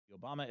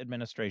Obama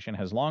administration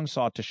has long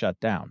sought to shut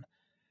down.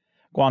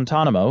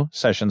 Guantanamo,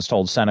 Sessions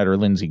told Senator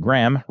Lindsey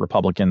Graham,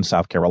 Republican,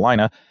 South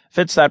Carolina,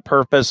 fits that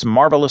purpose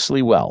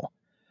marvelously well.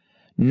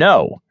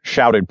 No,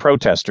 shouted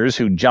protesters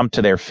who jumped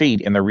to their feet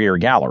in the rear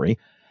gallery.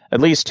 At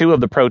least two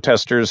of the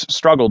protesters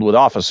struggled with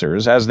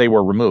officers as they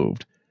were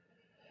removed.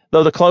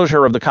 Though the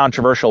closure of the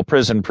controversial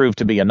prison proved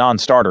to be a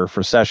non-starter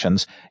for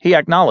Sessions, he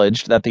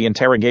acknowledged that the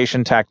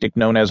interrogation tactic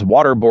known as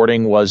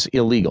waterboarding was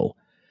illegal.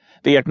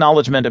 The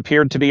acknowledgement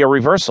appeared to be a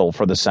reversal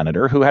for the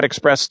senator who had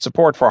expressed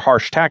support for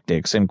harsh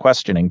tactics in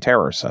questioning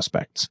terror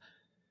suspects.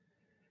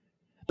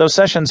 Though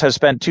Sessions has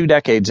spent 2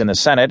 decades in the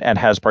Senate and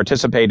has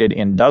participated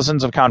in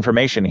dozens of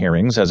confirmation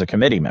hearings as a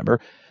committee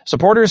member,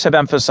 supporters have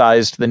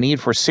emphasized the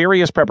need for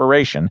serious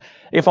preparation,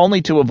 if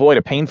only to avoid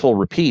a painful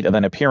repeat of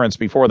an appearance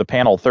before the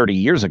panel 30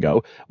 years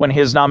ago when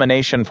his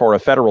nomination for a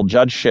federal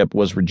judgeship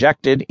was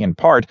rejected, in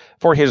part,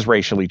 for his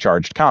racially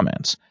charged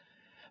comments.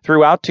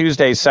 Throughout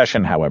Tuesday's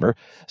session, however,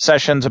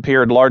 Sessions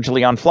appeared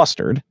largely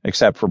unflustered,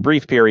 except for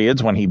brief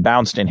periods when he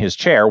bounced in his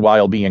chair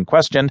while being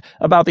questioned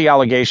about the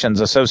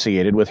allegations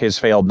associated with his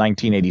failed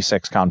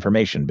 1986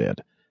 confirmation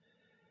bid.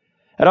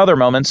 At other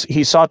moments,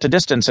 he sought to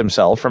distance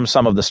himself from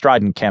some of the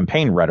strident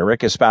campaign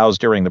rhetoric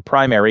espoused during the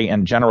primary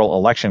and general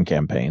election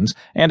campaigns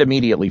and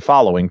immediately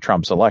following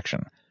Trump's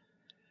election.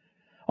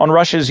 On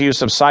Russia's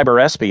use of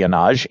cyber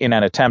espionage in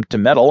an attempt to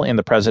meddle in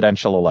the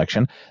presidential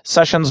election,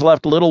 Sessions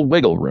left little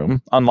wiggle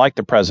room, unlike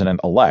the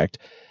president-elect,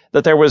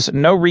 that there was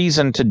no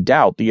reason to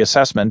doubt the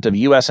assessment of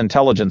U.S.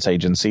 intelligence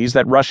agencies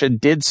that Russia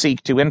did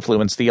seek to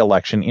influence the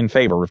election in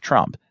favor of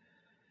Trump.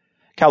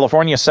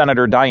 California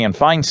Senator Dianne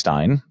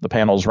Feinstein, the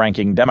panel's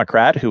ranking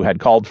Democrat who had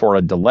called for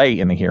a delay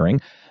in the hearing,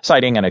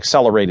 citing an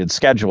accelerated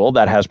schedule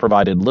that has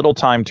provided little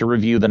time to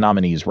review the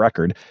nominee's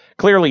record,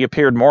 clearly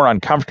appeared more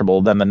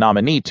uncomfortable than the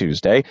nominee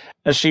Tuesday,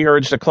 as she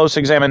urged a close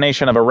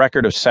examination of a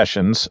record of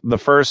Sessions, the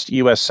first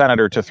U.S.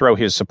 senator to throw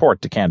his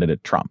support to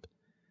candidate Trump.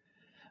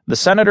 The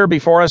senator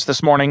before us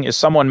this morning is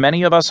someone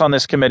many of us on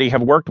this committee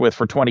have worked with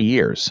for 20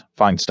 years,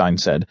 Feinstein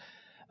said.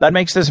 That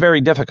makes this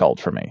very difficult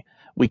for me.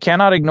 We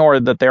cannot ignore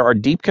that there are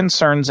deep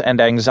concerns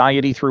and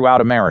anxiety throughout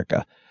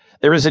America.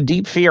 There is a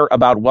deep fear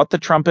about what the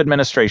Trump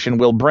administration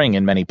will bring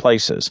in many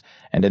places,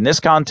 and in this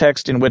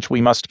context in which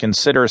we must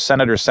consider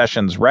Senator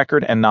Sessions'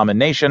 record and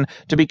nomination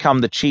to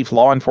become the chief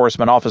law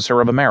enforcement officer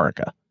of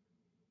America.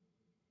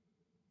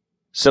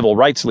 Civil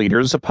rights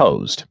leaders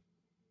opposed.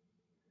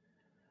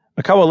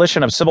 A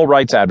coalition of civil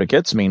rights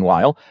advocates,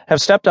 meanwhile, have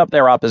stepped up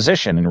their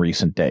opposition in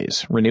recent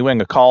days,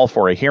 renewing a call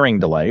for a hearing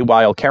delay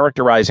while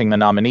characterizing the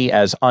nominee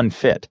as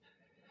unfit.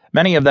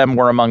 Many of them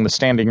were among the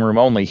standing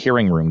room-only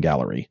hearing room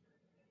gallery.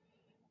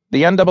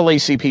 The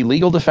NAACP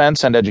Legal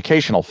Defense and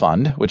Educational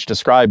Fund, which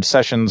described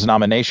Sessions'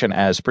 nomination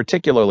as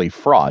particularly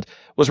fraught,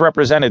 was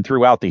represented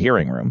throughout the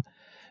hearing room.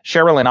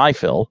 Sherilyn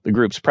Ifill, the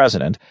group's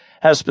president,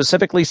 has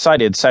specifically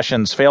cited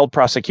Sessions' failed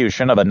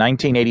prosecution of a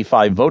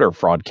 1985 voter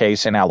fraud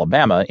case in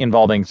Alabama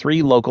involving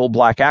 3 local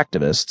black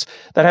activists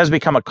that has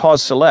become a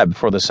cause célèbre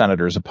for the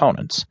senator's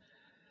opponents.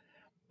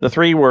 The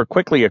 3 were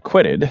quickly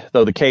acquitted,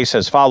 though the case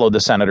has followed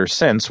the senator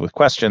since with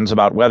questions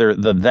about whether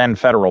the then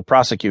federal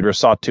prosecutor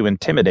sought to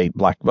intimidate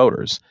black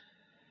voters.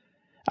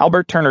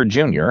 Albert Turner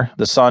Jr.,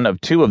 the son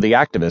of 2 of the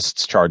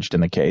activists charged in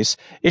the case,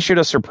 issued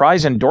a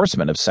surprise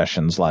endorsement of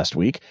Sessions last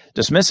week,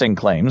 dismissing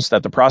claims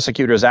that the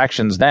prosecutor's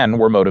actions then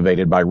were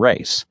motivated by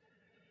race.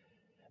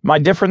 My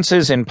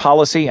differences in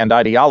policy and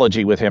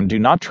ideology with him do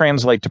not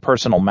translate to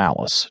personal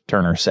malice,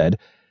 Turner said.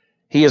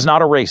 He is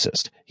not a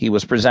racist. He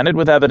was presented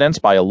with evidence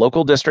by a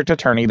local district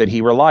attorney that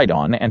he relied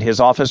on, and his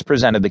office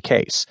presented the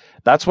case.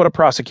 That's what a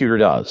prosecutor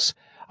does.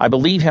 I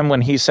believe him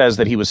when he says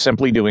that he was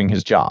simply doing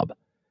his job.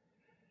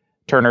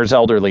 Turner's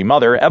elderly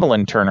mother,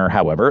 Evelyn Turner,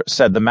 however,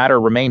 said the matter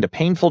remained a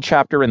painful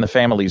chapter in the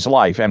family's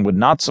life and would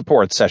not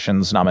support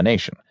Sessions'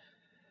 nomination.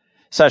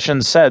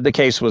 Sessions said the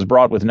case was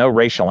brought with no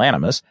racial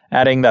animus,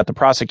 adding that the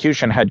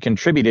prosecution had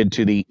contributed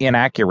to the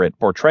inaccurate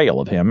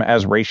portrayal of him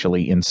as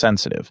racially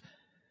insensitive.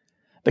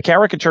 The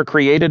caricature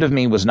created of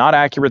me was not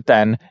accurate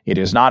then, it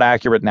is not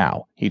accurate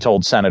now, he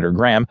told Senator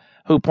Graham,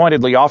 who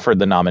pointedly offered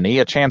the nominee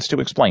a chance to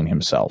explain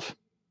himself.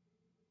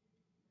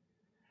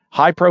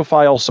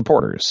 High-profile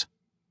supporters.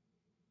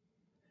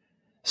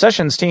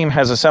 Sessions' team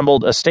has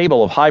assembled a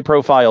stable of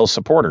high-profile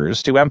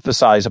supporters to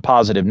emphasize a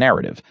positive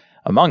narrative.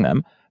 Among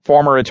them,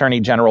 former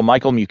Attorney General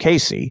Michael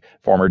Mukasey,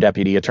 former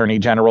Deputy Attorney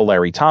General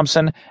Larry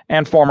Thompson,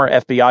 and former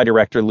FBI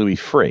Director Louis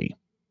Freeh.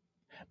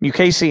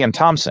 Mukasey and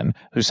Thompson,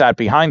 who sat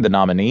behind the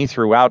nominee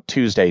throughout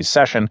Tuesday's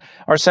session,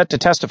 are set to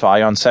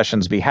testify on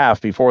Sessions' behalf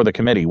before the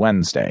committee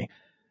Wednesday.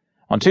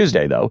 On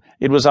Tuesday, though,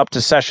 it was up to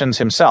Sessions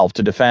himself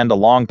to defend a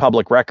long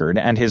public record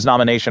and his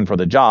nomination for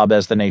the job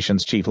as the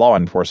nation's chief law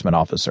enforcement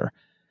officer.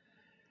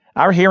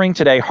 Our hearing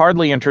today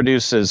hardly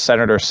introduces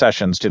Senator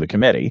Sessions to the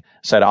committee,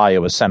 said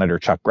Iowa Senator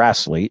Chuck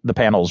Grassley, the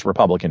panel's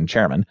Republican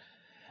chairman.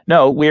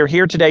 No, we're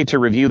here today to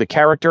review the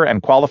character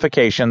and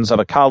qualifications of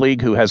a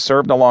colleague who has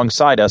served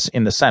alongside us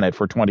in the Senate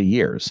for 20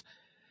 years.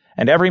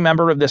 And every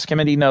member of this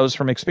committee knows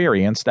from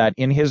experience that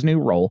in his new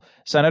role,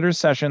 Senator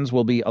Sessions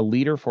will be a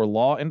leader for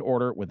law and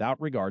order without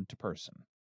regard to person.